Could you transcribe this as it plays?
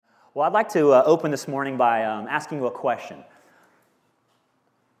Well, I'd like to open this morning by asking you a question.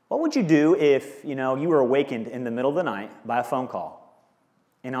 What would you do if, you were awakened in the middle of the night by a phone call,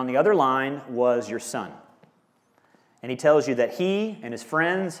 and on the other line was your son, and he tells you that he and his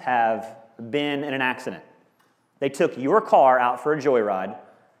friends have been in an accident. They took your car out for a joyride,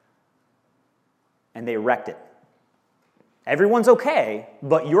 and they wrecked it. Everyone's okay,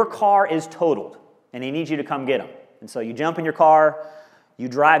 but your car is totaled, and he needs you to come get him. And so you jump in your car, you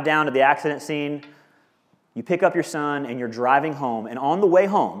drive down to the accident scene, you pick up your son, and you're driving home. And on the way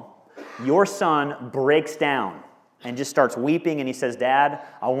home, your son breaks down and just starts weeping, and he says, "Dad,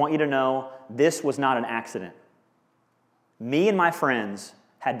 I want you to know this was not an accident. Me and my friends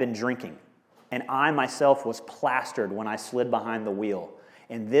had been drinking, and I myself was plastered when I slid behind the wheel.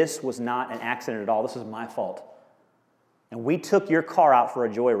 And this was not an accident at all. This was my fault. And we took your car out for a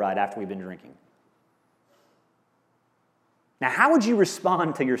joyride after we'd been drinking." Now, how would you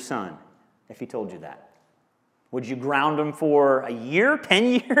respond to your son if he told you that? Would you ground him for a year, 10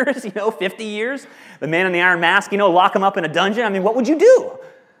 years, 50 years? The man in the iron mask, lock him up in a dungeon? I mean, what would you do?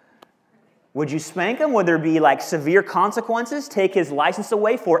 Would you spank him? Would there be severe consequences? Take his license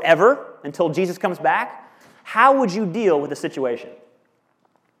away forever until Jesus comes back? How would you deal with the situation?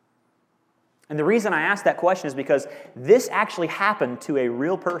 And the reason I ask that question is because this actually happened to a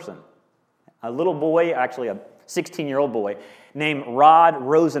real person. A little boy, actually a 16-year-old boy, named Rod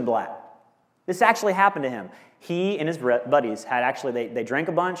Rosenblatt. This actually happened to him. He and his buddies had they drank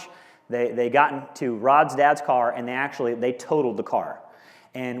a bunch, they got into Rod's dad's car, and they totaled the car.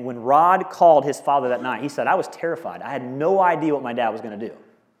 And when Rod called his father that night, he said, "I was terrified. I had no idea what my dad was going to do.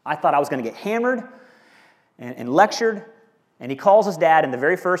 I thought I was going to get hammered and lectured." And he calls his dad, and the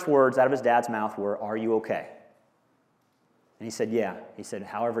very first words out of his dad's mouth were, "Are you okay?" And he said, "Yeah." He said,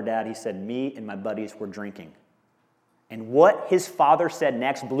 "However, Dad," he said, "me and my buddies were drinking." And what his father said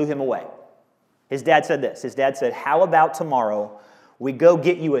next blew him away. His dad said this. His dad said, "How about tomorrow we go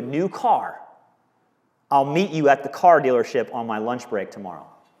get you a new car? I'll meet you at the car dealership on my lunch break tomorrow."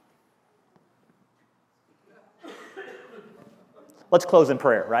 Let's close in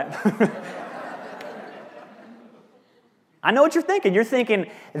prayer, right? I know what you're thinking. You're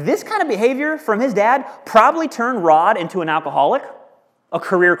thinking, this kind of behavior from his dad probably turned Rod into an alcoholic, a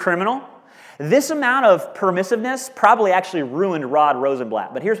career criminal. This amount of permissiveness probably actually ruined Rod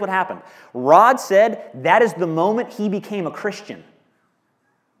Rosenblatt. But here's what happened. Rod said that is the moment he became a Christian.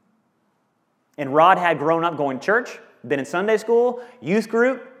 And Rod had grown up going to church, been in Sunday school, youth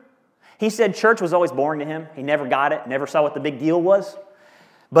group. He said church was always boring to him. He never got it, never saw what the big deal was.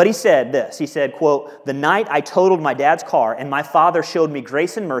 But he said this, he said, quote, "The night I totaled my dad's car and my father showed me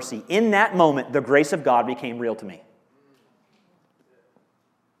grace and mercy, in that moment the grace of God became real to me."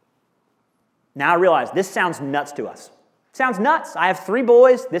 Now I realize this sounds nuts to us. Sounds nuts. I have 3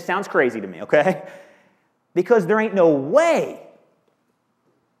 boys. This sounds crazy to me, okay? Because there ain't no way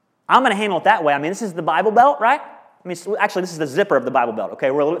I'm going to handle it that way. I mean, this is the Bible Belt, right? Actually, this is the zipper of the Bible Belt,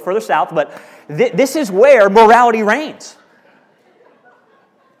 okay? We're a little bit further south, but this is where morality reigns.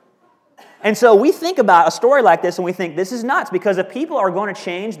 And so we think about a story like this and we think this is nuts, because if people are going to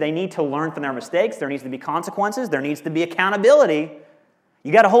change, they need to learn from their mistakes. There needs to be consequences. There needs to be accountability.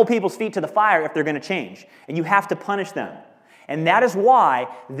 You got to hold people's feet to the fire if they're going to change, and you have to punish them. And that is why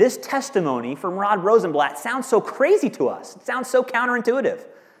this testimony from Rod Rosenblatt sounds so crazy to us. It sounds so counterintuitive.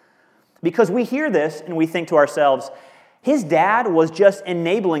 Because we hear this and we think to ourselves, his dad was just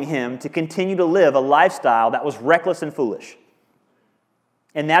enabling him to continue to live a lifestyle that was reckless and foolish.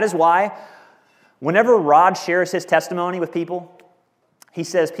 And that is why whenever Rod shares his testimony with people, he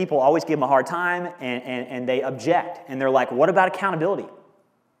says people always give him a hard time and they object. And they're like, "What about accountability?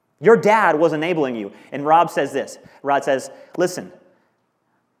 Your dad was enabling you." And Rod says this. Rod says, "Listen,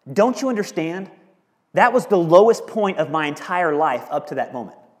 don't you understand? That was the lowest point of my entire life up to that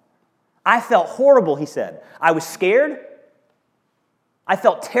moment. I felt horrible," he said. "I was scared. I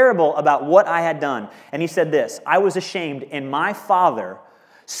felt terrible about what I had done." And he said this, "I was ashamed, and my father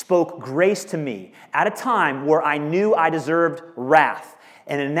spoke grace to me at a time where I knew I deserved wrath.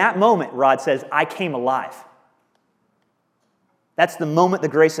 And in that moment," Rod says, "I came alive." That's the moment the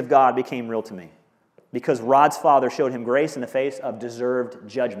grace of God became real to me. Because Rod's father showed him grace in the face of deserved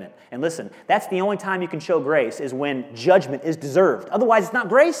judgment. And listen, that's the only time you can show grace, is when judgment is deserved. Otherwise, it's not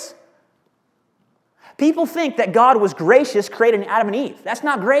grace. People think that God was gracious creating Adam and Eve. That's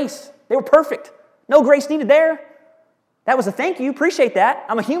not grace. They were perfect. No grace needed there. That was a thank you. Appreciate that.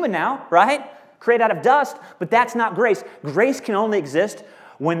 I'm a human now, right? Created out of dust. But that's not grace. Grace can only exist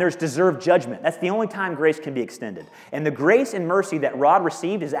when there's deserved judgment. That's the only time grace can be extended. And the grace and mercy that Rod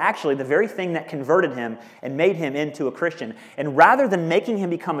received is actually the very thing that converted him and made him into a Christian. And rather than making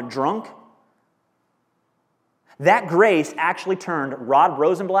him become a drunk, that grace actually turned Rod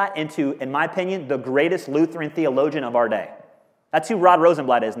Rosenblatt into, in my opinion, the greatest Lutheran theologian of our day. That's who Rod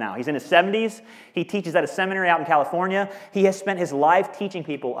Rosenblatt is now. He's in his 70s. He teaches at a seminary out in California. He has spent his life teaching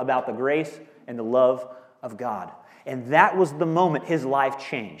people about the grace and the love of God. And that was the moment his life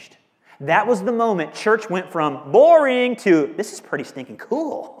changed. That was the moment church went from boring to, this is pretty stinking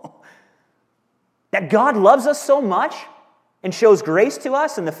cool. That God loves us so much and shows grace to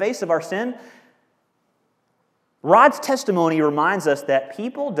us in the face of our sin. Rod's testimony reminds us that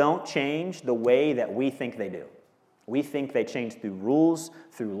people don't change the way that we think they do. We think they change through rules,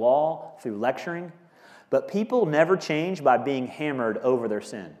 through law, through lecturing. But people never change by being hammered over their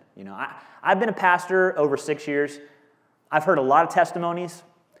sin. You know, I've been a pastor over 6 years. I've heard a lot of testimonies.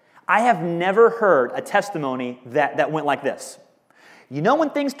 I have never heard a testimony that went like this. You know when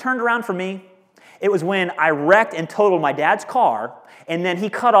things turned around for me? It was when I wrecked and totaled my dad's car, and then he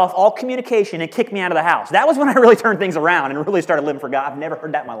cut off all communication and kicked me out of the house. That was when I really turned things around and really started living for God. I've never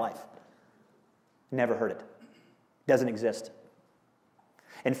heard that in my life. Never heard it. Doesn't exist.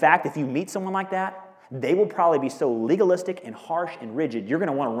 In fact, if you meet someone like that, they will probably be so legalistic and harsh and rigid, you're going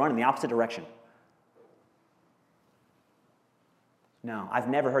to want to run in the opposite direction. No, I've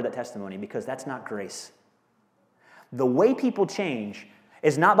never heard that testimony because that's not grace. The way people change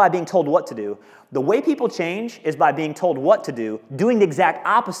is not by being told what to do. The way people change is by being told what to do, doing the exact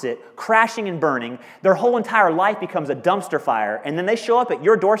opposite, crashing and burning. Their whole entire life becomes a dumpster fire, and then they show up at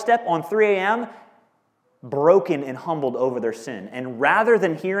your doorstep on 3 a.m., broken and humbled over their sin. And rather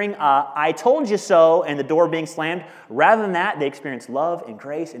than hearing, I told you so, and the door being slammed, rather than that, they experience love and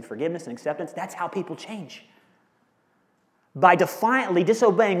grace and forgiveness and acceptance. That's how people change. By defiantly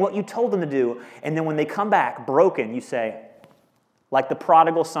disobeying what you told them to do, and then when they come back broken, you say, like the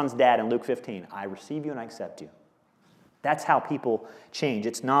prodigal son's dad in Luke 15, I receive you and I accept you. That's how people change.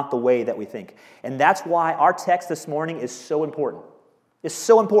 It's not the way that we think. And that's why our text this morning is so important. It's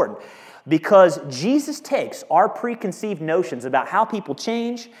so important because Jesus takes our preconceived notions about how people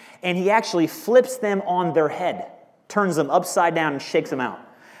change and he actually flips them on their head, turns them upside down and shakes them out.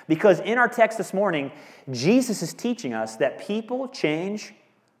 Because in our text this morning, Jesus is teaching us that people change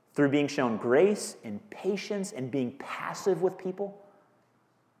through being shown grace and patience and being passive with people.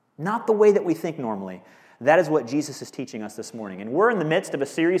 Not the way that we think normally. That is what Jesus is teaching us this morning. And we're in the midst of a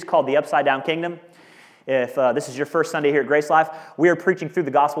series called The Upside Down Kingdom. If this is your first Sunday here at Grace Life, we are preaching through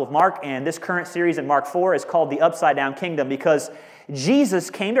the Gospel of Mark, and this current series in Mark 4 is called The Upside Down Kingdom because Jesus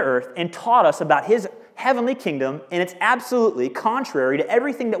came to earth and taught us about his heavenly kingdom, and it's absolutely contrary to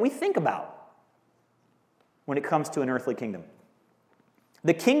everything that we think about when it comes to an earthly kingdom.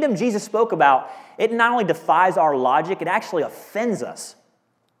 The kingdom Jesus spoke about, it not only defies our logic, it actually offends us.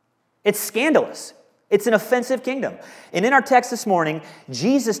 It's scandalous. It's an offensive kingdom. And in our text this morning,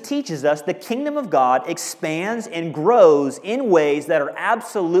 Jesus teaches us the kingdom of God expands and grows in ways that are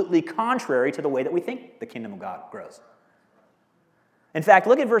absolutely contrary to the way that we think the kingdom of God grows. In fact,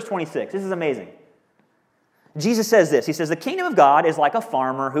 look at verse 26. This is amazing. Jesus says this. He says, the kingdom of God is like a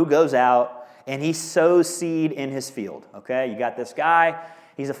farmer who goes out and he sows seed in his field. Okay, you got this guy.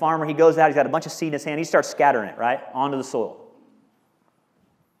 He's a farmer. He goes out. He's got a bunch of seed in his hand. He starts scattering it, right, onto the soil.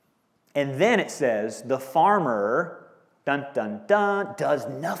 And then it says, the farmer, dun, dun, dun, does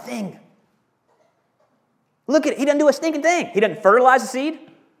nothing. Look at it. He doesn't do a stinking thing. He doesn't fertilize the seed,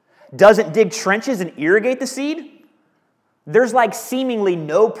 doesn't dig trenches and irrigate the seed. There's like seemingly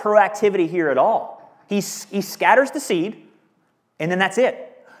no proactivity here at all. He scatters the seed, and then that's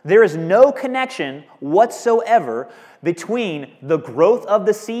it. There is no connection whatsoever between the growth of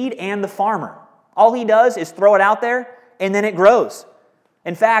the seed and the farmer. All he does is throw it out there, and then it grows.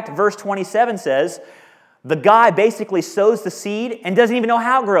 In fact, verse 27 says, the guy basically sows the seed and doesn't even know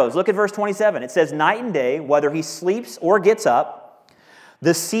how it grows. Look at verse 27. It says, night and day, whether he sleeps or gets up,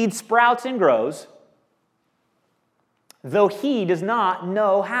 the seed sprouts and grows, though he does not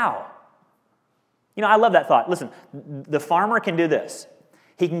know how. You know, I love that thought. Listen, the farmer can do this.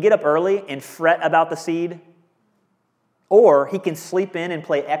 He can get up early and fret about the seed, or he can sleep in and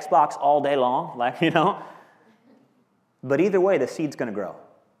play Xbox all day long, But either way, the seed's going to grow.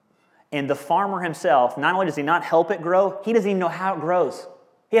 And the farmer himself, not only does he not help it grow, he doesn't even know how it grows.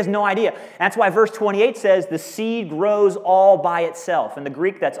 He has no idea. That's why verse 28 says the seed grows all by itself. In the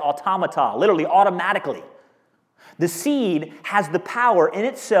Greek, that's automata, literally automatically. The seed has the power in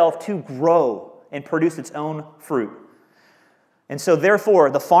itself to grow and produce its own fruit. And so therefore,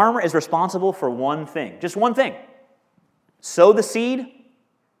 the farmer is responsible for one thing, just one thing. Sow the seed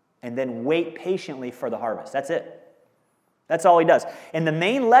and then wait patiently for the harvest. That's it. That's all he does. And the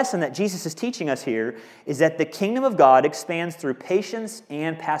main lesson that Jesus is teaching us here is that the kingdom of God expands through patience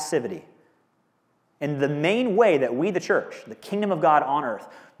and passivity. And the main way that we, the church, the kingdom of God on earth,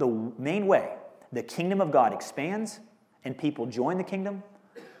 the main way the kingdom of God expands and people join the kingdom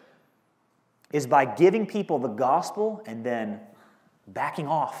is by giving people the gospel and then backing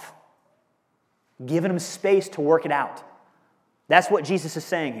off, giving them space to work it out. That's what Jesus is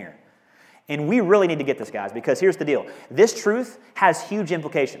saying here. And we really need to get this, guys, because here's the deal. This truth has huge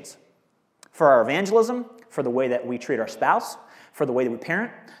implications for our evangelism, for the way that we treat our spouse, for the way that we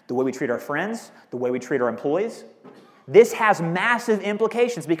parent, the way we treat our friends, the way we treat our employees. This has massive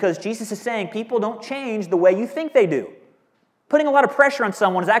implications because Jesus is saying people don't change the way you think they do. Putting a lot of pressure on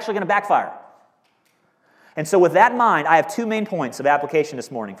someone is actually going to backfire. And so with that in mind, I have two main points of application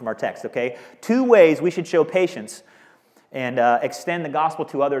this morning from our text, okay? 2 ways we should show patience and extend the gospel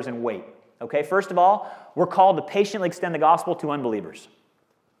to others and wait. Okay, first of all, we're called to patiently extend the gospel to unbelievers.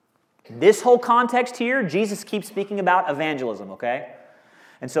 This whole context here, Jesus keeps speaking about evangelism, okay?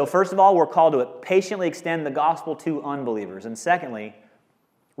 And so first of all, we're called to patiently extend the gospel to unbelievers. And secondly,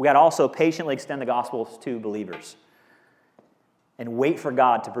 we got to also patiently extend the gospel to believers and wait for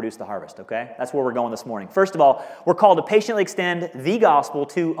God to produce the harvest, okay? That's where we're going this morning. First of all, we're called to patiently extend the gospel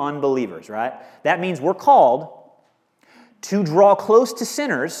to unbelievers, right? That means we're called to draw close to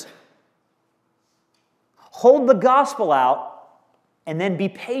sinners, hold the gospel out, and then be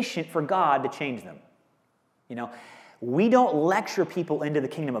patient for God to change them. You know, we don't lecture people into the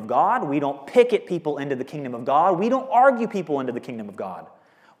kingdom of God. We don't picket people into the kingdom of God. We don't argue people into the kingdom of God.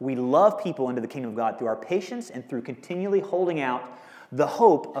 We love people into the kingdom of God through our patience and through continually holding out the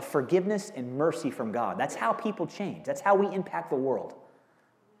hope of forgiveness and mercy from God. That's how people change. That's how we impact the world.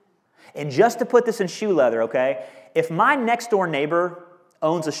 And just to put this in shoe leather, okay, if my next door neighbor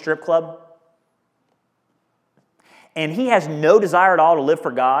owns a strip club and he has no desire at all to live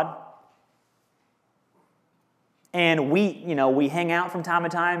for God, and we hang out from time to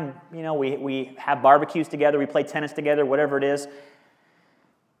time, we have barbecues together, we play tennis together, whatever it is,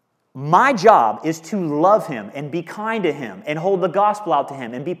 my job is to love him and be kind to him and hold the gospel out to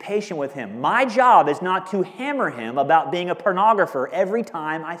him and be patient with him. My job is not to hammer him about being a pornographer every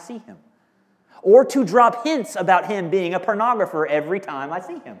time I see him, or to drop hints about him being a pornographer every time I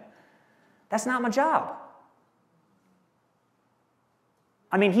see him. That's not my job.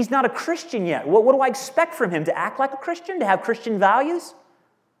 I mean, he's not a Christian yet. What do I expect from him? To act like a Christian? To have Christian values?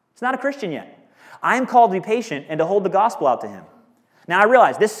 He's not a Christian yet. I am called to be patient and to hold the gospel out to him. Now, I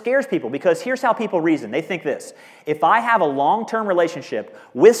realize this scares people because here's how people reason. They think this: if I have a long-term relationship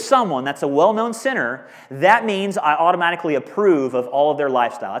with someone that's a well-known sinner, that means I automatically approve of all of their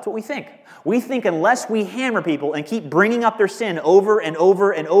lifestyle. That's what we think. We think unless we hammer people and keep bringing up their sin over and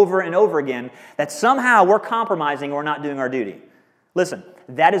over and over and over again, that somehow we're compromising or not doing our duty. Listen,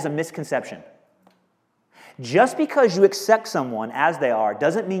 that is a misconception. Just because you accept someone as they are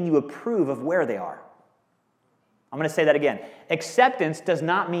doesn't mean you approve of where they are. I'm going to say that again. Acceptance does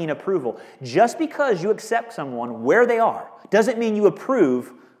not mean approval. Just because you accept someone where they are doesn't mean you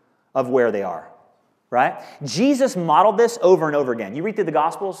approve of where they are, right? Jesus modeled this over and over again. You read through the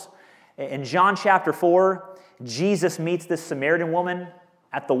Gospels. In John chapter 4, Jesus meets this Samaritan woman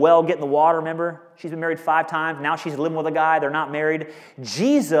at the well getting the water, remember? She's been married 5 times. Now she's living with a guy. They're not married.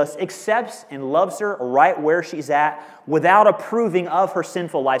 Jesus accepts and loves her right where she's at without approving of her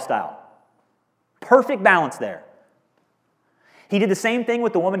sinful lifestyle. Perfect balance there. He did the same thing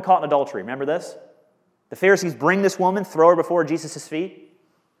with the woman caught in adultery. Remember this? The Pharisees bring this woman, throw her before Jesus' feet.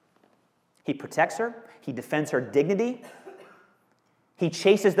 He protects her. He defends her dignity. He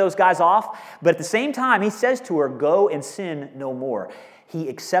chases those guys off. But at the same time, he says to her, go and sin no more. He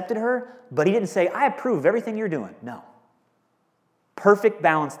accepted her, but he didn't say, I approve of everything you're doing. No. Perfect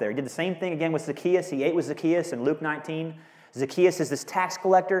balance there. He did the same thing again with Zacchaeus. He ate with Zacchaeus in Luke 19. Zacchaeus is this tax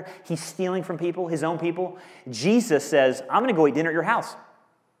collector. He's stealing from people, his own people. Jesus says, I'm going to go eat dinner at your house.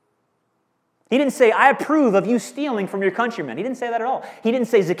 He didn't say, I approve of you stealing from your countrymen. He didn't say that at all. He didn't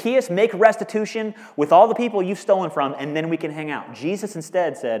say, Zacchaeus, make restitution with all the people you've stolen from, and then we can hang out. Jesus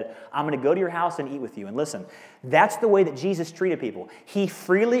instead said, I'm going to go to your house and eat with you. And listen, that's the way that Jesus treated people. He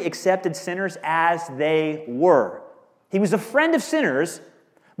freely accepted sinners as they were. He was a friend of sinners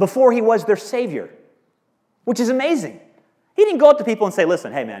before he was their Savior, which is amazing. He didn't go up to people and say,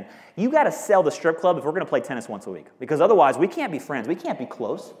 listen, hey man, you got to sell the strip club if we're going to play tennis once a week, because otherwise we can't be friends. We can't be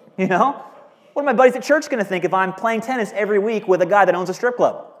close, you know? What are my buddies at church going to think if I'm playing tennis every week with a guy that owns a strip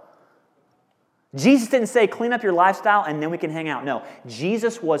club? Jesus didn't say, clean up your lifestyle and then we can hang out. No,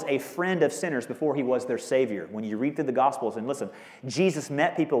 Jesus was a friend of sinners before he was their Savior. When you read through the Gospels and listen, Jesus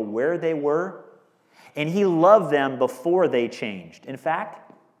met people where they were, and he loved them before they changed. In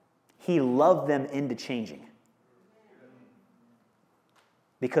fact, he loved them into changing.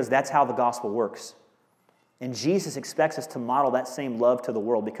 Because that's how the gospel works. And Jesus expects us to model that same love to the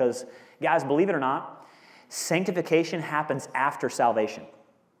world because, guys, believe it or not, sanctification happens after salvation.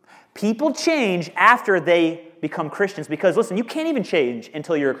 People change after they become Christians because, listen, you can't even change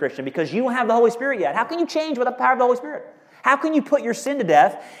until you're a Christian because you don't have the Holy Spirit yet. How can you change without the power of the Holy Spirit? How can you put your sin to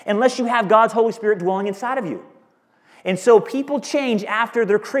death unless you have God's Holy Spirit dwelling inside of you? And so people change after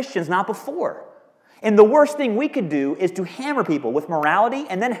they're Christians, not before. And the worst thing we could do is to hammer people with morality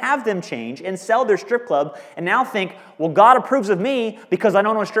and then have them change and sell their strip club and now think, well, God approves of me because I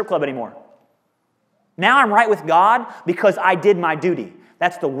don't own a strip club anymore. Now I'm right with God because I did my duty.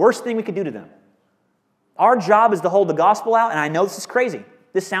 That's the worst thing we could do to them. Our job is to hold the gospel out, and I know this is crazy.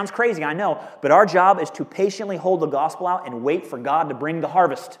 This sounds crazy, I know, but our job is to patiently hold the gospel out and wait for God to bring the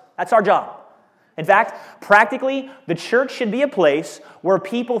harvest. That's our job. In fact, practically, the church should be a place where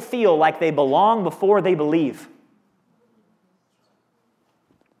people feel like they belong before they believe.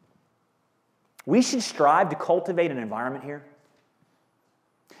 We should strive to cultivate an environment here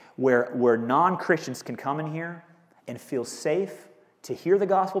where non-Christians can come in here and feel safe to hear the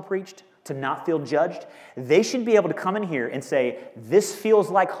gospel preached, to not feel judged. They should be able to come in here and say, this feels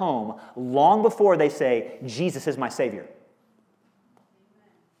like home, long before they say, Jesus is my Savior.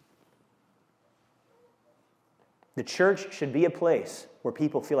 The church should be a place where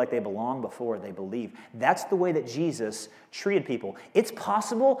people feel like they belong before they believe. That's the way that Jesus treated people. It's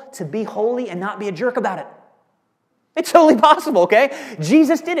possible to be holy and not be a jerk about it. It's totally possible, okay?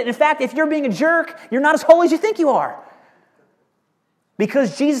 Jesus did it. In fact, if you're being a jerk, you're not as holy as you think you are.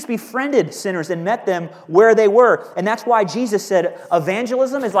 Because Jesus befriended sinners and met them where they were. And that's why Jesus said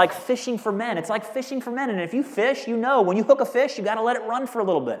evangelism is like fishing for men. It's like fishing for men. And if you fish, you know when you hook a fish, you got to let it run for a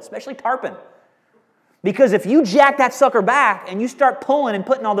little bit, especially tarpon. Because if you jack that sucker back and you start pulling and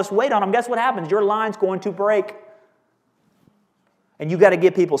putting all this weight on them, guess what happens? Your line's going to break. And you got to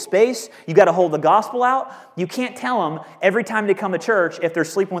give people space. You got to hold the gospel out. You can't tell them every time they come to church if they're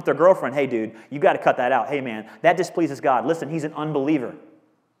sleeping with their girlfriend, hey, dude, you got to cut that out. Hey, man, that displeases God. Listen, he's an unbeliever.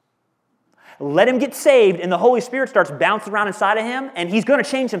 Let him get saved and the Holy Spirit starts bouncing around inside of him and he's going to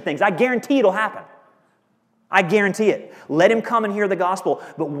change some things. I guarantee it'll happen. I guarantee it. Let him come and hear the gospel.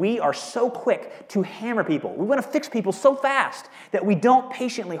 But we are so quick to hammer people. We want to fix people so fast that we don't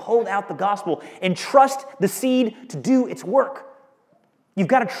patiently hold out the gospel and trust the seed to do its work. You've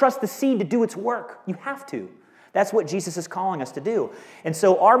got to trust the seed to do its work. You have to. That's what Jesus is calling us to do. And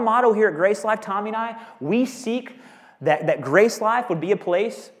so our motto here at Grace Life, Tommy and I, we seek that Grace Life would be a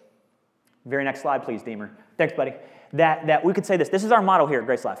place. Very next slide, please, Deemer. Thanks, buddy. That we could say this. This is our motto here at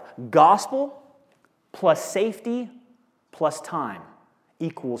Grace Life. Gospel plus safety plus time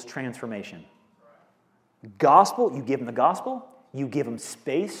equals transformation. Gospel, you give them the gospel, you give them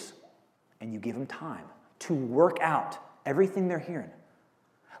space, and you give them time to work out everything they're hearing.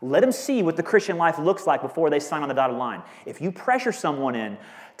 Let them see what the Christian life looks like before they sign on the dotted line. If you pressure someone in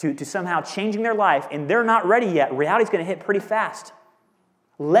to somehow changing their life and they're not ready yet, reality's going to hit pretty fast.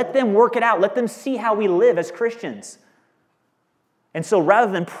 Let them work it out. Let them see how we live as Christians. And so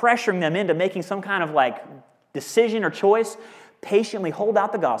rather than pressuring them into making some kind of like decision or choice, patiently hold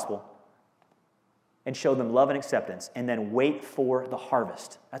out the gospel and show them love and acceptance and then wait for the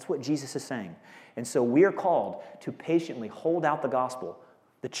harvest. That's what Jesus is saying. And so we are called to patiently hold out the gospel.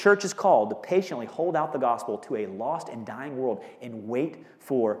 The church is called to patiently hold out the gospel to a lost and dying world and wait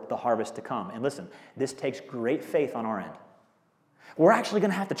for the harvest to come. And listen, this takes great faith on our end. We're actually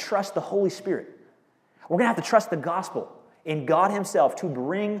going to have to trust the Holy Spirit. We're going to have to trust the gospel in God himself to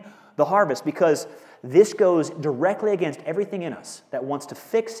bring the harvest because this goes directly against everything in us that wants to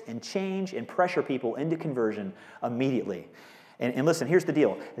fix and change and pressure people into conversion immediately. And listen, here's the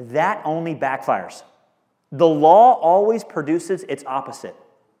deal. That only backfires. The law always produces its opposite.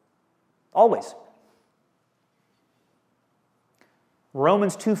 Always.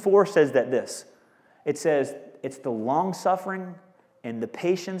 Romans 2:4 says that this. It says, it's the long-suffering and the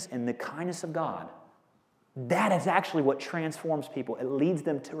patience and the kindness of God. That is actually what transforms people. It leads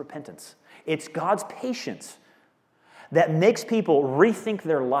them to repentance. It's God's patience that makes people rethink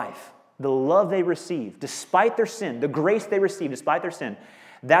their life, the love they receive, despite their sin, the grace they receive despite their sin.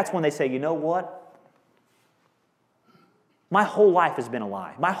 That's when they say, you know what? My whole life has been a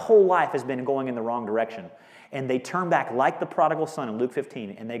lie. My whole life has been going in the wrong direction. And they turn back like the prodigal son in Luke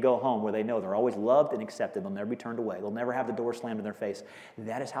 15, and they go home where they know they're always loved and accepted. They'll never be turned away. They'll never have the door slammed in their face.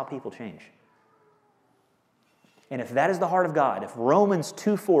 That is how people change. And if that is the heart of God, if Romans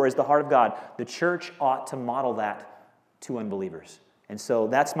 2:4 is the heart of God, the church ought to model that to unbelievers. And so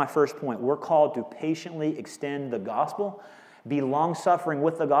that's my first point. We're called to patiently extend the gospel, be long-suffering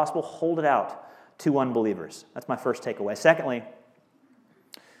with the gospel, hold it out to unbelievers. That's my first takeaway. Secondly,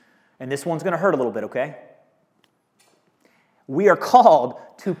 and this one's going to hurt a little bit, okay? We are called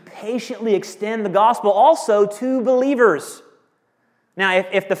to patiently extend the gospel also to believers. Now,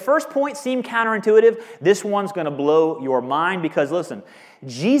 if the first point seemed counterintuitive, this one's going to blow your mind because, listen,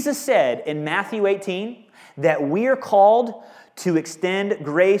 Jesus said in Matthew 18 that we are called to extend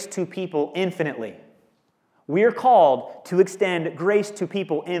grace to people infinitely. We are called to extend grace to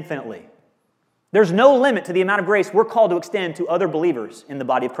people infinitely. There's no limit to the amount of grace we're called to extend to other believers in the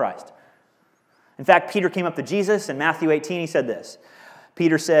body of Christ. In fact, Peter came up to Jesus in Matthew 18. He said this.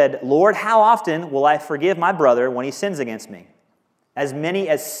 Peter said, "Lord, how often will I forgive my brother when he sins against me? As many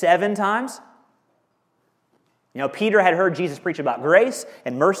as 7 times?" You know, Peter had heard Jesus preach about grace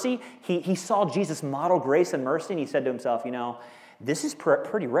and mercy. He saw Jesus model grace and mercy, and he said to himself, you know, this is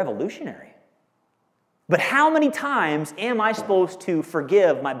pretty revolutionary. But how many times am I supposed to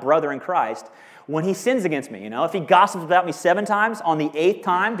forgive my brother in Christ when he sins against me? You know, if he gossips about me 7 times, on the 8th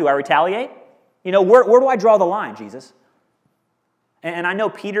time, do I retaliate? You know, where do I draw the line, Jesus? And I know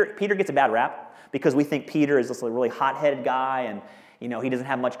Peter gets a bad rap because we think Peter is this really hot-headed guy and, you know, he doesn't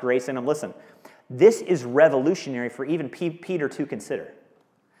have much grace in him. Listen, this is revolutionary for even Peter to consider.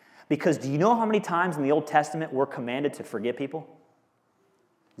 Because do you know how many times in the Old Testament we're commanded to forgive people?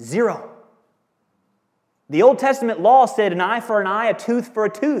 0. The Old Testament law said an eye for an eye, a tooth for a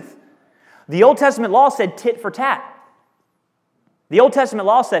tooth. The Old Testament law said tit for tat. The Old Testament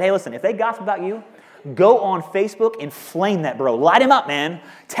law said, hey, listen, if they gossip about you, go on Facebook and flame that bro. Light him up, man.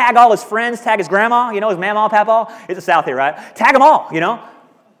 Tag all his friends, tag his grandma, you know, his mama, papa. It's the South here, right? Tag them all, you know.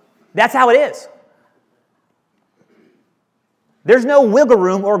 That's how it is. There's no wiggle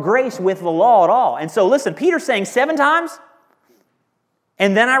room or grace with the law at all. And so listen, Peter's saying 7 times,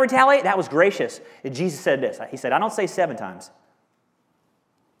 and then I retaliate? That was gracious. And Jesus said this. He said, I don't say 7 times.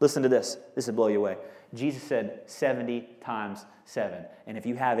 Listen to this. This will blow you away. Jesus said 70 times 7. And if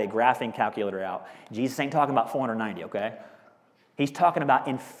you have a graphing calculator out, Jesus ain't talking about 490, okay? He's talking about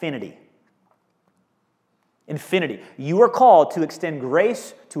infinity. Infinity. You are called to extend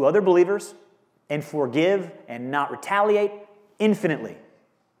grace to other believers and forgive and not retaliate infinitely.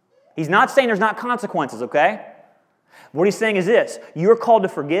 He's not saying there's not consequences, okay? What he's saying is this. You're called to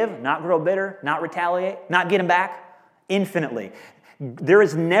forgive, not grow bitter, not retaliate, not get him back infinitely. There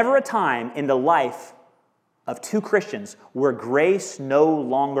is never a time in the life of 2 Christians where grace no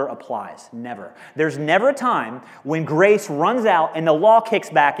longer applies. Never. There's never a time when grace runs out and the law kicks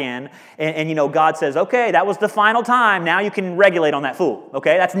back in and you know, God says, okay, that was the final time. Now you can regulate on that fool.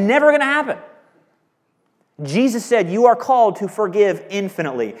 Okay? That's never going to happen. Jesus said, you are called to forgive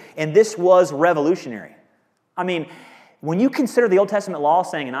infinitely. And this was revolutionary. I mean, when you consider the Old Testament law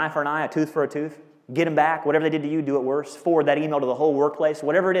saying an eye for an eye, a tooth for a tooth, get them back, whatever they did to you, do it worse, forward that email to the whole workplace,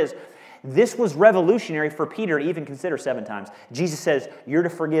 whatever it is, this was revolutionary for Peter to even consider 7 times. Jesus says, you're to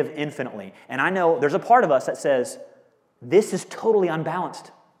forgive infinitely. And I know there's a part of us that says, this is totally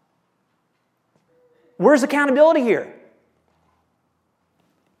unbalanced. Where's accountability here?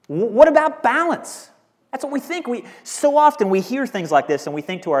 What about balance? That's what we think. So often we hear things like this and we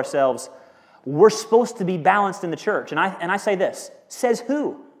think to ourselves, we're supposed to be balanced in the church. And I say this, says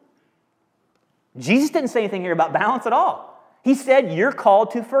who? Jesus didn't say anything here about balance at all. He said you're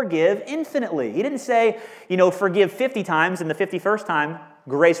called to forgive infinitely. He didn't say, you know, forgive 50 times and the 51st time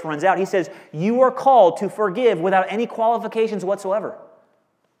grace runs out. He says you are called to forgive without any qualifications whatsoever.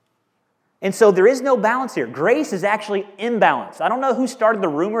 And so there is no balance here. Grace is actually imbalanced. I don't know who started the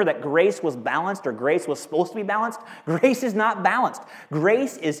rumor that grace was balanced or grace was supposed to be balanced. Grace is not balanced.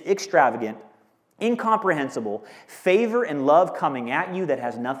 Grace is extravagant, incomprehensible, favor and love coming at you that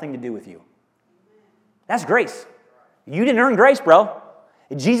has nothing to do with you. That's grace. You didn't earn grace, bro.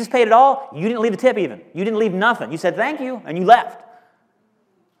 Jesus paid it all. You didn't leave a tip even. You didn't leave nothing. You said thank you, and you left.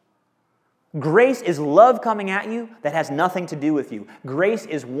 Grace is love coming at you that has nothing to do with you. Grace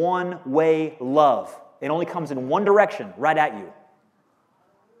is one-way love. It only comes in one direction, right at you.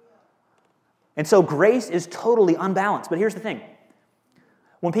 And so grace is totally unbalanced. But here's the thing.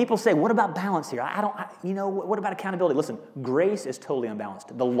 When people say, what about balance here? What about accountability? Listen, grace is totally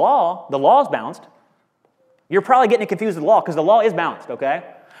unbalanced. The law is balanced. You're probably getting it confused with the law because the law is balanced, okay?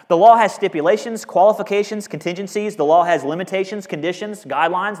 The law has stipulations, qualifications, contingencies. The law has limitations, conditions,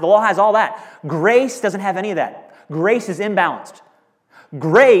 guidelines. The law has all that. Grace doesn't have any of that. Grace is imbalanced.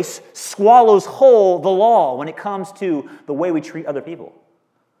 Grace swallows whole the law when it comes to the way we treat other people.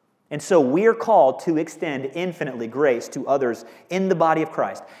 And so we are called to extend infinitely grace to others in the body of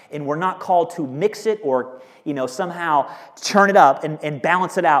Christ. And we're not called to mix it or, somehow turn it up and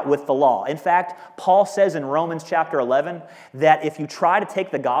balance it out with the law. In fact, Paul says in Romans chapter 11 that if you try to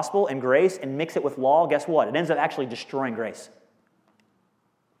take the gospel and grace and mix it with law, guess what? It ends up actually destroying grace.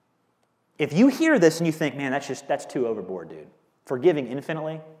 If you hear this and you think, man, that's too overboard, dude. Forgiving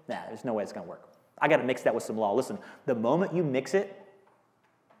infinitely? Nah, there's no way it's going to work. I got to mix that with some law. Listen, the moment you mix it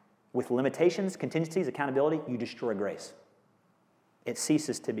with limitations, contingencies, accountability, you destroy grace. It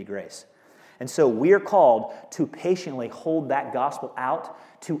ceases to be grace. And so we are called to patiently hold that gospel out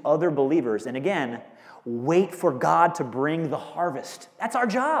to other believers. And again, wait for God to bring the harvest. That's our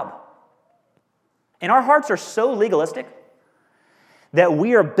job. And our hearts are so legalistic that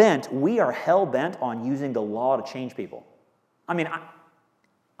we are hell-bent on using the law to change people. I mean,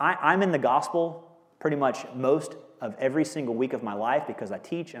 I'm in the gospel pretty much most of every single week of my life because I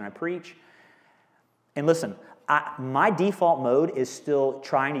teach and I preach. And listen, my default mode is still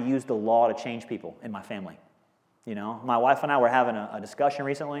trying to use the law to change people in my family. My wife and I were having a discussion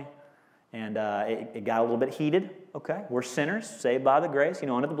recently, and it got a little bit heated. Okay, we're sinners, saved by the grace,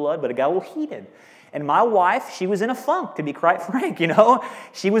 under the blood, but it got a little heated. And my wife, she was in a funk, to be quite frank,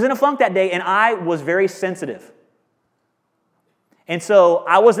 She was in a funk that day, and I was very sensitive. And so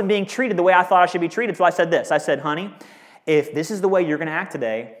I wasn't being treated the way I thought I should be treated, so I said this. I said, honey, if this is the way you're going to act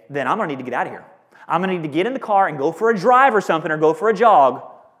today, then I'm going to need to get out of here. I'm going to need to get in the car and go for a drive or something or go for a jog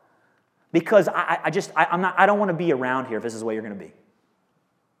because I don't want to be around here if this is the way you're going to be.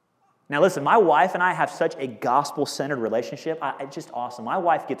 Now listen, my wife and I have such a gospel-centered relationship. It's just awesome. My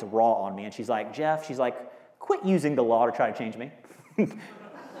wife gets raw on me and she's like, Jeff, quit using the law to try to change me.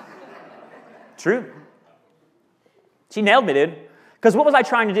 True. She nailed me, dude. Because what was I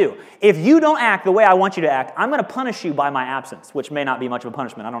trying to do? If you don't act the way I want you to act, I'm going to punish you by my absence, which may not be much of a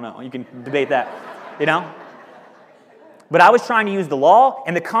punishment. I don't know. You can debate that, But I was trying to use the law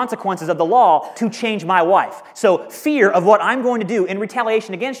and the consequences of the law to change my wife. So fear of what I'm going to do in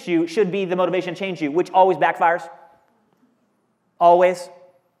retaliation against you should be the motivation to change you, which always backfires. Always.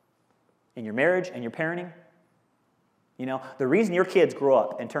 In your marriage and your parenting. The reason your kids grow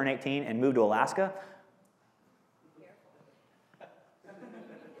up and turn 18 and move to Alaska.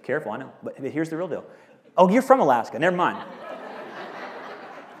 Careful, I know. But here's the real deal. Oh, you're from Alaska. Never mind.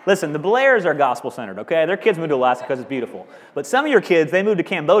 Listen, the Blairs are gospel-centered, okay? Their kids moved to Alaska because it's beautiful. But some of your kids, they moved to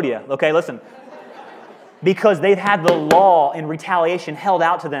Cambodia, okay? Listen. Because they've had the law in retaliation held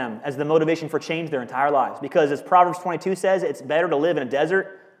out to them as the motivation for change their entire lives. Because as Proverbs 22 says, it's better to live in a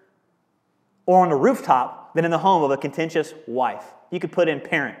desert or on the rooftop than in the home of a contentious wife. You could put in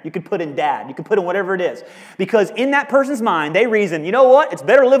parent. You could put in dad. You could put in whatever it is. Because in that person's mind, they reason, you know what? It's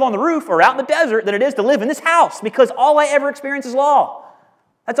better to live on the roof or out in the desert than it is to live in this house because all I ever experience is law.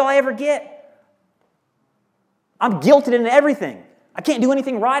 That's all I ever get. I'm guilted into everything. I can't do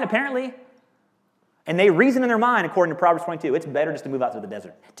anything right, apparently. And they reason in their mind, according to Proverbs 22, it's better just to move out to the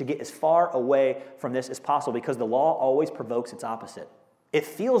desert, to get as far away from this as possible because the law always provokes its opposite. It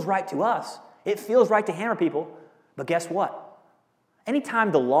feels right to us. It feels right to hammer people. But guess what?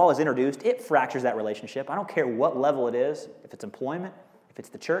 Anytime the law is introduced, it fractures that relationship. I don't care what level it is, if it's employment, if it's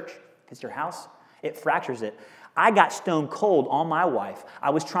the church, if it's your house, it fractures it. I got stone cold on my wife. I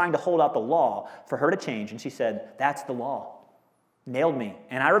was trying to hold out the law for her to change, and she said, that's the law. Nailed me.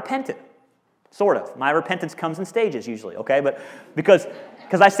 And I repented, sort of. My repentance comes in stages usually, okay? But because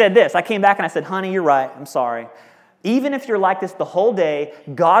I said this, I came back and I said, honey, you're right. I'm sorry. Even if you're like this the whole day,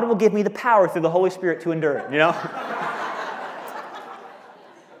 God will give me the power through the Holy Spirit to endure it,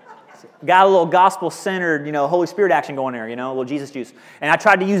 Got a little gospel-centered, Holy Spirit action going there, a little Jesus juice. And I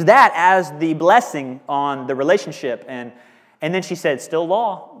tried to use that as the blessing on the relationship. And then she said, still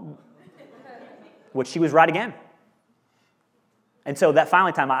law, which she was right again. And so that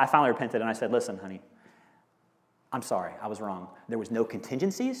time, I finally repented, and I said, listen, honey, I'm sorry, I was wrong. There was no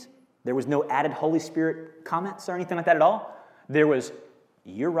contingencies. There was no added Holy Spirit comments or anything like that at all. There was,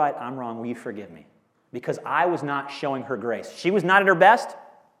 you're right, I'm wrong, will you forgive me? Because I was not showing her grace. She was not at her best.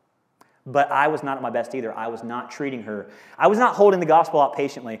 But I was not at my best either. I was not treating her. I was not holding the gospel out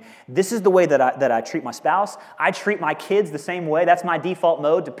patiently. This is the way that I treat my spouse. I treat my kids the same way. That's my default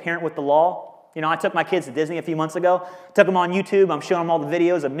mode, to parent with the law. I took my kids to Disney a few months ago. Took them on YouTube. I'm showing them all the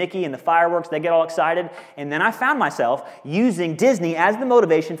videos of Mickey and the fireworks. They get all excited. And then I found myself using Disney as the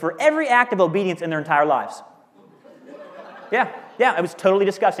motivation for every act of obedience in their entire lives. Yeah, it was totally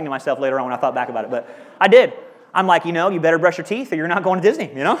disgusting to myself later on when I thought back about it. But I did. I'm like, you better brush your teeth or you're not going to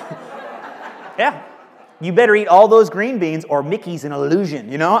Disney, Yeah. You better eat all those green beans or Mickey's an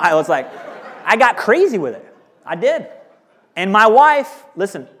illusion, I was like, I got crazy with it. I did. And my wife,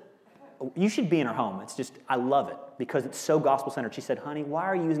 listen, you should be in her home. It's just, I love it because it's so gospel-centered. She said, honey, why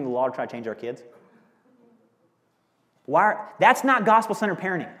are you using the law to try to change our kids? That's not gospel-centered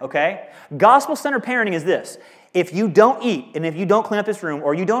parenting, okay? Gospel-centered parenting is this. If you don't eat and if you don't clean up this room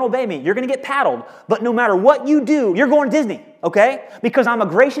or you don't obey me, you're going to get paddled. But no matter what you do, you're going to Disney, okay? Because I'm a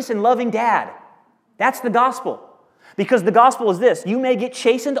gracious and loving dad. That's the gospel. Because the gospel is this. You may get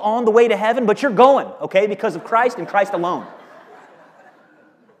chastened on the way to heaven, but you're going, okay? Because of Christ and Christ alone.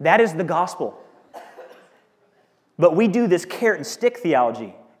 That is the gospel. But we do this carrot and stick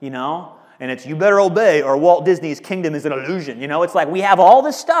theology, you know? And it's, you better obey or Walt Disney's kingdom is an illusion. You know, it's like we have all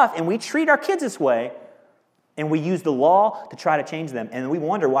this stuff and we treat our kids this way and we use the law to try to change them. And we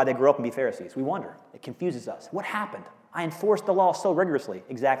wonder why they grow up and be Pharisees. We wonder. It confuses us. What happened? I enforced the law so rigorously.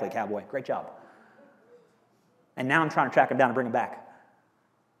 Exactly, cowboy. Great job. And now I'm trying to track them down and bring them back.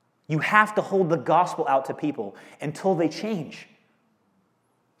 You have to hold the gospel out to people until they change.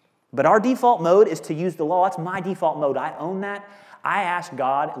 But our default mode is to use the law. That's my default mode. I own that. I ask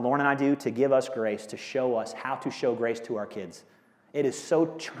God, Lauren and I do, to give us grace, to show us how to show grace to our kids. It is so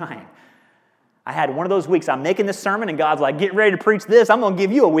trying. I had one of those weeks, I'm making this sermon, and God's like, get ready to preach this. I'm going to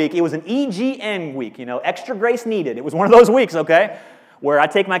give you a week. It was an EGN week, you know, extra grace needed. It was one of those weeks, okay, where I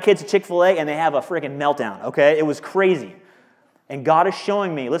take my kids to Chick-fil-A, and they have a freaking meltdown, okay? It was crazy. And God is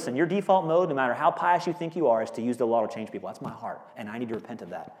showing me, listen, your default mode, no matter how pious you think you are, is to use the law to change people. That's my heart, and I need to repent of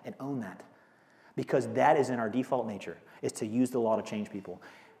that and own that. Because that is in our default nature, is to use the law to change people.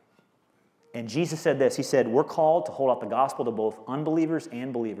 And Jesus said this. He said, we're called to hold out the gospel to both unbelievers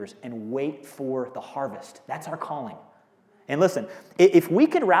and believers and wait for the harvest. That's our calling. And listen, if we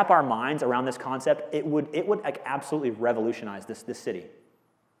could wrap our minds around this concept, it would like absolutely revolutionize this city.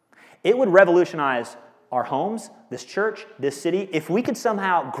 It would revolutionize our homes, this church, this city. If we could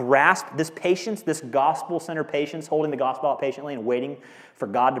somehow grasp this patience, this gospel-centered patience, holding the gospel out patiently and waiting for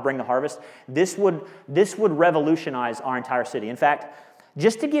God to bring the harvest, this would revolutionize our entire city. In fact,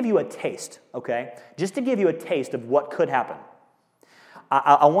 just to give you a taste, okay? Just to give you a taste of what could happen,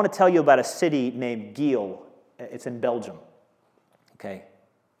 I want to tell you about a city named Geel. It's in Belgium, okay?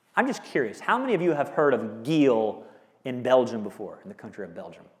 I'm just curious. How many of you have heard of Geel in Belgium before, in the country of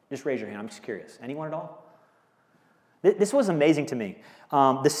Belgium? Just raise your hand. I'm just curious. Anyone at all? This was amazing to me.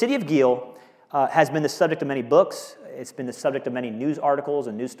 The city of Geel has been the subject of many books. It's been the subject of many news articles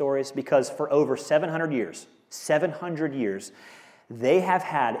and news stories because for over 700 years, they have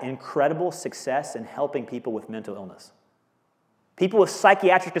had incredible success in helping people with mental illness. People with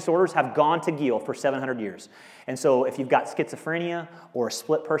psychiatric disorders have gone to Geel for 700 years. And so if you've got schizophrenia or a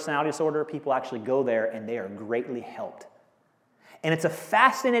split personality disorder, people actually go there and they are greatly helped. And it's a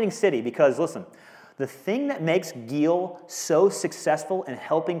fascinating city because, listen, the thing that makes Geel so successful in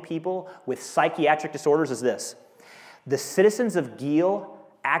helping people with psychiatric disorders is this. The citizens of Geel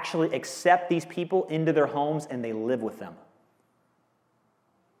actually accept these people into their homes and they live with them.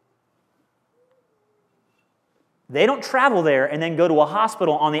 They don't travel there and then go to a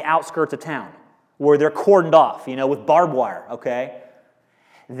hospital on the outskirts of town where they're cordoned off, you know, with barbed wire, okay?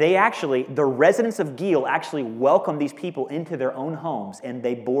 The residents of Geel actually welcome these people into their own homes and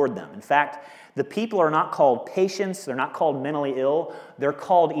they board them. In fact, the people are not called patients, they're not called mentally ill, they're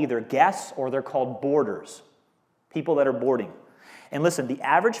called either guests or they're called boarders, people that are boarding. And listen, the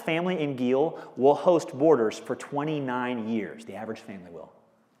average family in Geel will host boarders for 29 years, the average family will.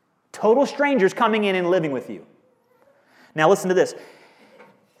 Total strangers coming in and living with you. Now listen to this.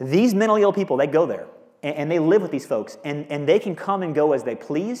 These mentally ill people, they go there. And they live with these folks, and they can come and go as they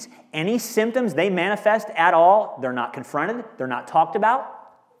please. Any symptoms they manifest at all, they're not confronted, they're not talked about.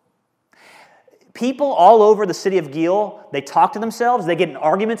 People all over the city of Geel, they talk to themselves, they get in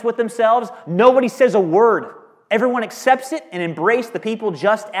arguments with themselves. Nobody says a word. Everyone accepts it and embraces the people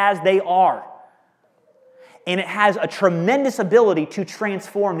just as they are. And it has a tremendous ability to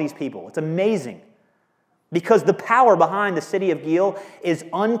transform these people. It's amazing. Because the power behind the city of Geel is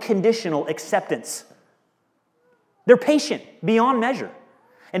unconditional acceptance. They're patient beyond measure.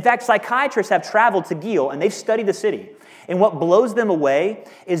 In fact, psychiatrists have traveled to Geel and they've studied the city. And what blows them away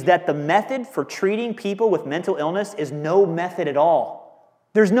is that the method for treating people with mental illness is no method at all.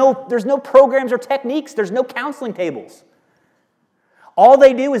 There's no programs or techniques. There's no counseling tables. All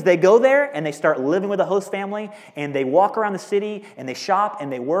they do is they go there and they start living with a host family and they walk around the city and they shop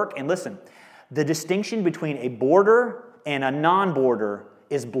and they work. And listen, the distinction between a boarder and a non-boarder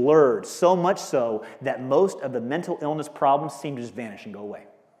is blurred, so much so that most of the mental illness problems seem to just vanish and go away.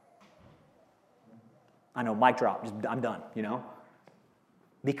 I know, mic drop, I'm done, you know?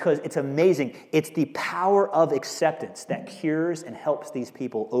 Because it's amazing. It's the power of acceptance that cures and helps these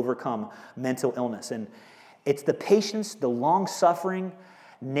people overcome mental illness. And it's the patience, the long suffering,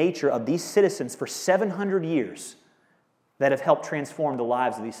 nature of these citizens for 700 years that have helped transform the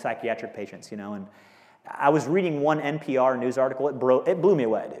lives of these psychiatric patients, And I was reading one NPR news article. It blew me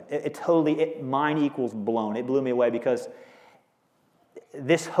away. Mine equals blown. It blew me away because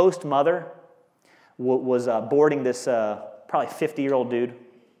this host mother was boarding this probably 50-year-old dude.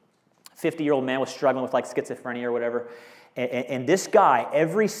 50-year-old man was struggling with like schizophrenia or whatever. And this guy,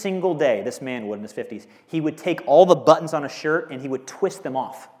 every single day, this man would in his 50s, he would take all the buttons on a shirt and he would twist them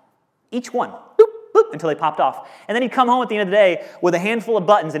off. Each one, boop, boop, until they popped off. And then he'd come home at the end of the day with a handful of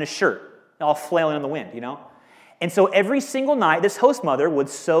buttons in his shirt, all flailing in the wind, And so every single night, this host mother would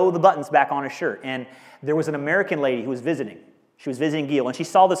sew the buttons back on his shirt. And there was an American lady who was visiting. She was visiting Gil, and she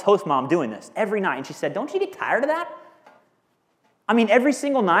saw this host mom doing this every night. And she said, "Don't you get tired of that? I mean, every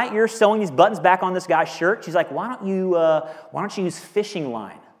single night you're sewing these buttons back on this guy's shirt." She's like, why don't you use fishing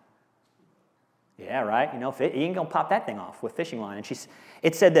line? Yeah, right. You ain't gonna pop that thing off with fishing line. And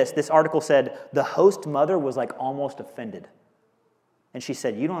it said this article said, the host mother was like almost offended. And she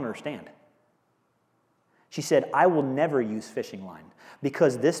said, "You don't understand." She said, "I will never use fishing line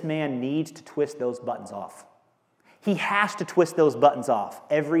because this man needs to twist those buttons off. He has to twist those buttons off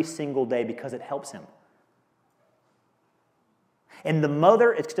every single day because it helps him." And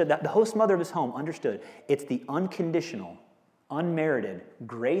the host mother of his home understood it's the unconditional, unmerited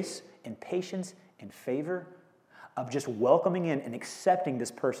grace and patience and favor of just welcoming in and accepting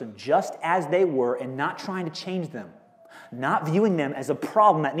this person just as they were and not trying to change them, not viewing them as a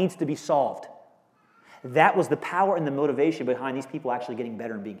problem that needs to be solved. That was the power and the motivation behind these people actually getting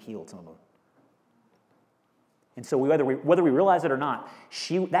better and being healed, some of them. And so whether we realize it or not,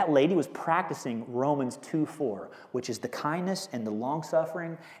 that lady was practicing Romans 2:4, which is the kindness and the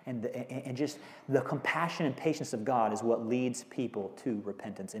long-suffering and just the compassion and patience of God is what leads people to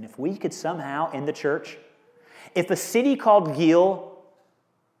repentance. And if we could somehow, in the church, if a city called Gil,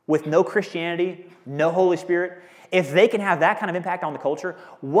 with no Christianity, no Holy Spirit, if they can have that kind of impact on the culture,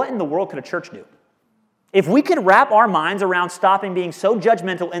 what in the world could a church do? If we could wrap our minds around stopping being so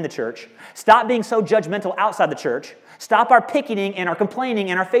judgmental in the church, stop being so judgmental outside the church, stop our picketing and our complaining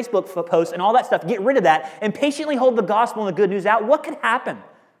and our Facebook posts and all that stuff, get rid of that, and patiently hold the gospel and the good news out, what could happen?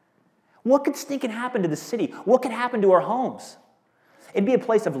 What could stinking happen to the city? What could happen to our homes? It'd be a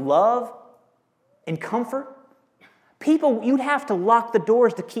place of love and comfort. You'd have to lock the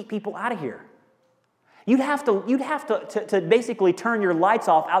doors to keep people out of here. You'd have to basically turn your lights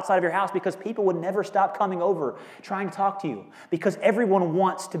off outside of your house because people would never stop coming over trying to talk to you because everyone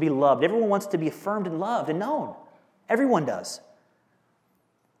wants to be loved. Everyone wants to be affirmed and loved and known. Everyone does.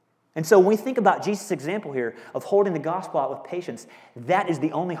 And so when we think about Jesus' example here of holding the gospel out with patience, that is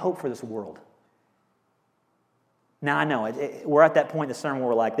the only hope for this world. Now, I know, we're at that point in the sermon where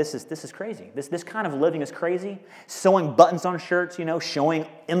we're like, this is crazy. This kind of living is crazy. Sewing buttons on shirts, showing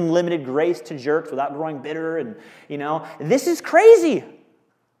unlimited grace to jerks without growing bitter. And, this is crazy.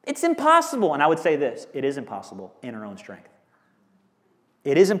 It's impossible. And I would say this, it is impossible in our own strength.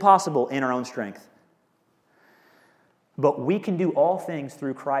 It is impossible in our own strength. But we can do all things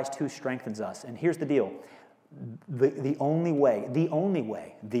through Christ who strengthens us. And here's the deal. The only way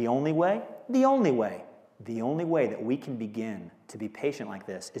that we can begin to be patient like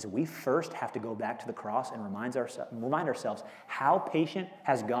this is we first have to go back to the cross and remind ourselves how patient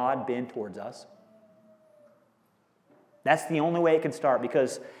has God been towards us. That's the only way it can start,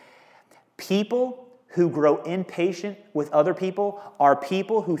 because people who grow impatient with other people are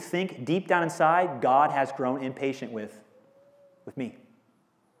people who think deep down inside God has grown impatient with me.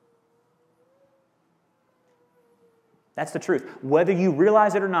 That's the truth. Whether you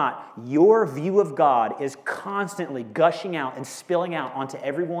realize it or not, your view of God is constantly gushing out and spilling out onto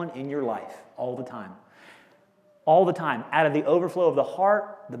everyone in your life all the time. All the time. Out of the overflow of the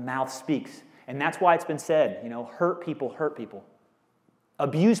heart, the mouth speaks. And that's why it's been said, hurt people, hurt people.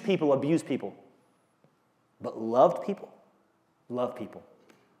 Abuse people, abuse people. But loved people, love people.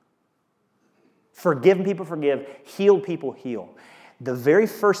 Forgiven people, forgive. Healed people, heal. The very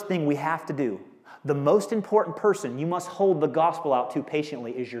first thing we have to do, the most important person you must hold the gospel out to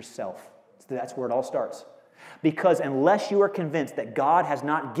patiently is yourself. So that's where it all starts. Because unless you are convinced that God has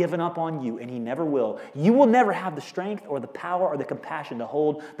not given up on you, and He never will, you will never have the strength or the power or the compassion to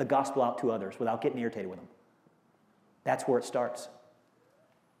hold the gospel out to others without getting irritated with them. That's where it starts.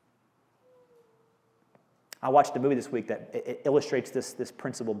 I watched a movie this week that it illustrates this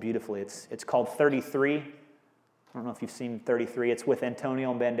principle beautifully. It's called 33. I don't know if you've seen 33. It's with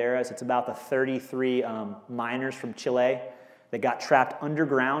Antonio Banderas. It's about the 33 miners from Chile that got trapped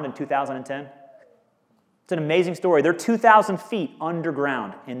underground in 2010. It's an amazing story. They're 2,000 feet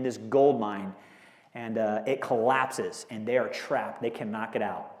underground in this gold mine. And it collapses, and they are trapped. They cannot get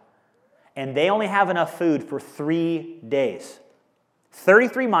out. And they only have enough food for 3 days.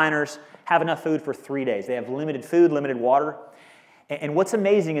 33 miners have enough food for 3 days. They have limited food, limited water. And what's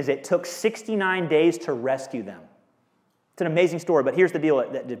amazing is it took 69 days to rescue them. It's an amazing story, but here's the deal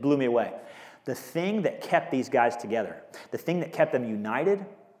that blew me away. The thing that kept these guys together, the thing that kept them united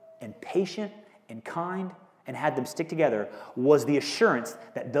and patient and kind and had them stick together was the assurance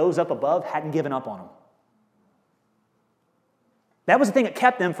that those up above hadn't given up on them. That was the thing that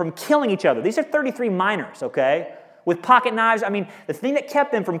kept them from killing each other. These are 33 miners, okay, with pocket knives. I mean, the thing that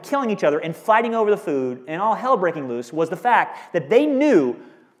kept them from killing each other and fighting over the food and all hell breaking loose was the fact that they knew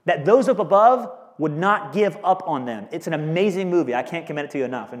that those up above would not give up on them. It's an amazing movie. I can't commend it to you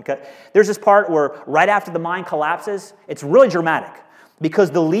enough. And there's this part where right after the mine collapses, it's really dramatic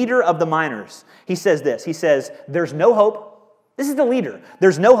because the leader of the miners, he says this. He says, there's no hope. This is the leader.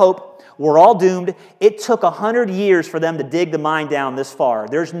 There's no hope. We're all doomed. It took 100 years for them to dig the mine down this far.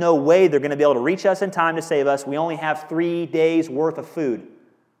 There's no way they're going to be able to reach us in time to save us. We only have 3 days worth of food.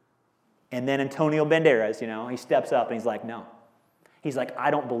 And then Antonio Banderas, he steps up and he's like, no. He's like,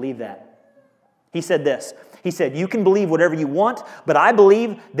 I don't believe that. He said this. He said, you can believe whatever you want, but I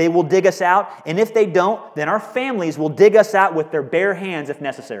believe they will dig us out. And if they don't, then our families will dig us out with their bare hands if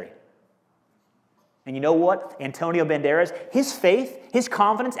necessary. And you know what? Antonio Banderas, his faith, his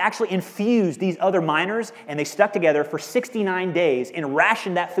confidence actually infused these other miners, and they stuck together for 69 days and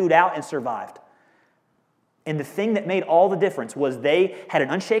rationed that food out and survived. And the thing that made all the difference was they had an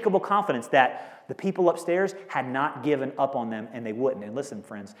unshakable confidence that the people upstairs had not given up on them, and they wouldn't. And listen,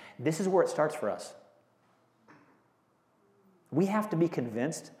 friends, this is where it starts for us. We have to be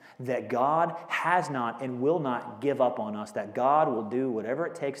convinced that God has not and will not give up on us, that God will do whatever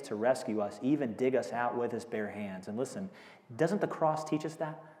it takes to rescue us, even dig us out with his bare hands. And listen, doesn't the cross teach us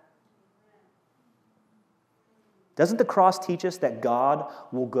that? Doesn't the cross teach us that God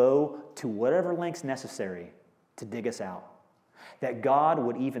will go to whatever lengths necessary to dig us out? That God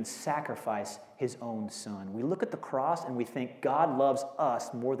would even sacrifice his own son. We look at the cross and we think God loves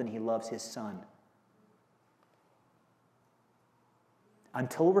us more than he loves his son.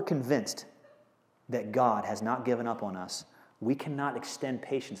 Until we're convinced that God has not given up on us, we cannot extend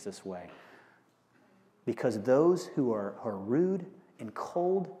patience this way. Because those who are rude and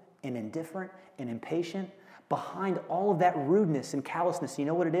cold and indifferent and impatient, behind all of that rudeness and callousness, you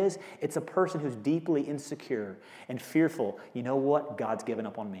know what it is? It's a person who's deeply insecure and fearful. You know what? God's given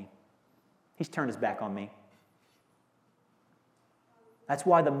up on me. He's turned his back on me. That's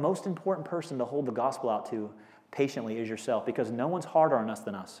why the most important person to hold the gospel out to patiently is yourself, because no one's harder on us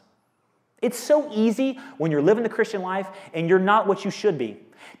than us. It's so easy when you're living the Christian life and you're not what you should be,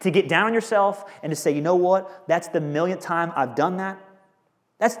 to get down on yourself and to say, you know what? That's the millionth time I've done that.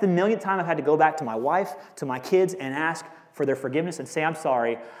 That's the millionth time I've had to go back to my wife, to my kids, and ask for their forgiveness and say, I'm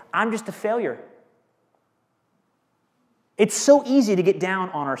sorry. I'm just a failure. It's so easy to get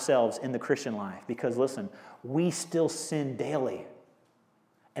down on ourselves in the Christian life because, listen, we still sin daily.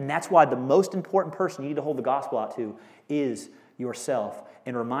 And that's why the most important person you need to hold the gospel out to is yourself.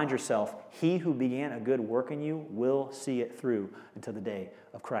 And remind yourself, he who began a good work in you will see it through until the day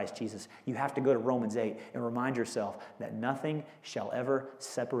of Christ Jesus. You have to go to Romans 8 and remind yourself that nothing shall ever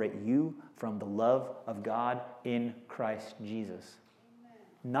separate you from the love of God in Christ Jesus. Amen.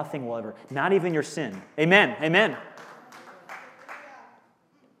 Nothing will ever, not even your sin. Amen. Amen.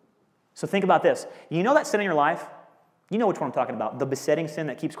 So think about this. You know that sin in your life? You know which one I'm talking about. The besetting sin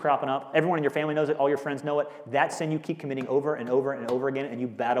that keeps cropping up. Everyone in your family knows it. All your friends know it. That sin you keep committing over and over and over again, and you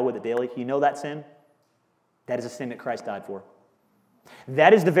battle with it daily. You know that sin? That is a sin that Christ died for.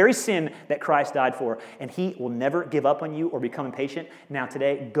 That is the very sin that Christ died for, and he will never give up on you or become impatient. Now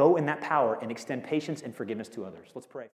today, go in that power and extend patience and forgiveness to others. Let's pray.